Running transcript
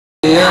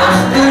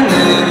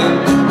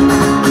afternoon.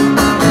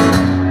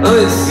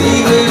 Oh, it's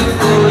evening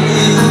for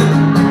you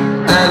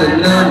and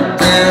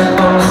another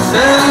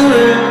hotel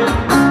room.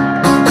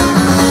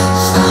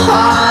 It's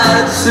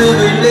hard to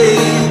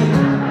believe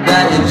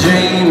that you're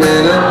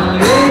dreaming of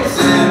me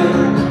too,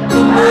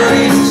 but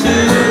it's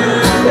true.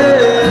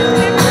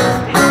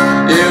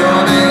 You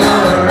only go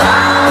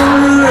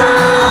round and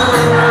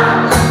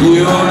round.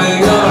 You only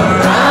go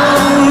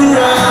round and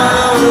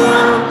round.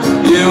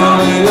 You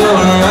only go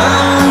round.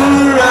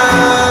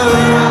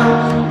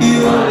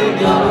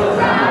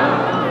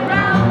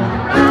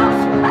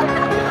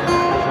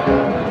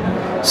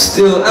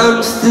 Still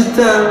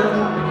Amsterdam,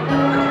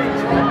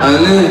 I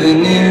never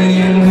knew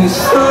you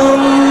so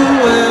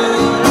well.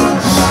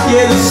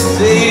 Yeah, the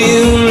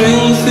stadium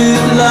rings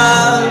with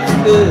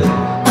laughter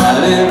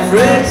out in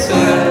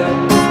Britain.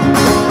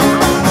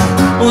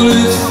 On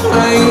those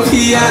flying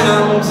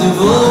pianos of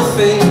all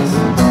things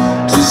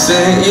to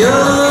say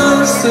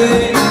your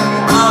thing.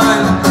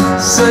 I'm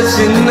such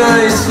a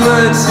nice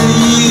man to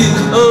you,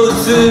 oh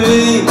to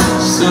me,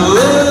 so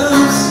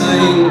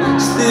insane.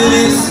 Still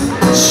it's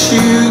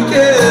true,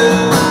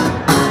 girl.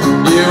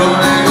 You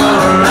only go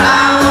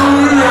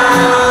round,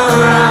 round,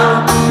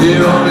 round. You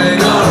only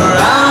go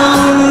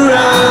round,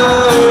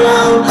 round,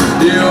 round.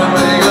 You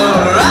only go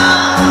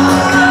round,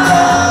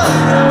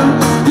 round, round.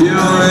 You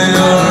only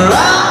go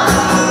round,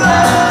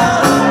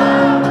 round.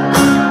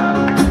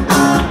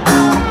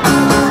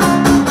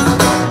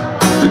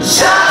 The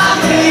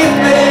Johnny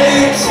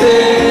Bates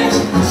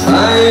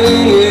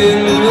hiding in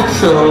the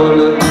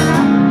corner.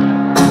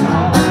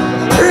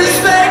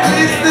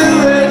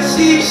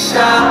 She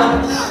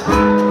shouts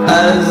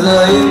as I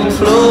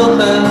implore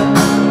her,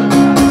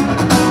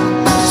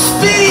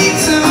 speak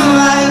to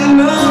like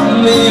not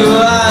me,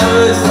 but I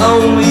was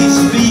only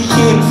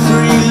speaking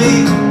freely.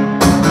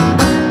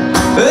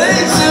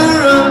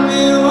 Interrupt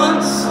me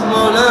once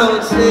more, now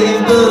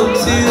table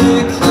to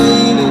the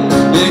cleaning.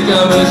 Here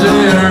comes me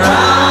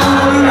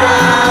round,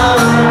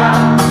 round,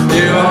 round.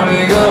 You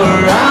only go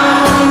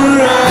round,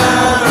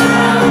 round,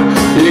 round.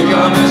 Here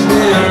comes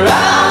me round.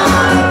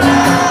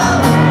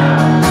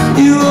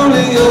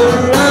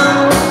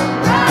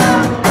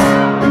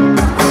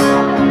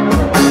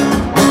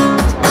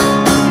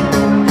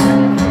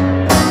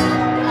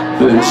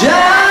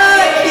 Yeah!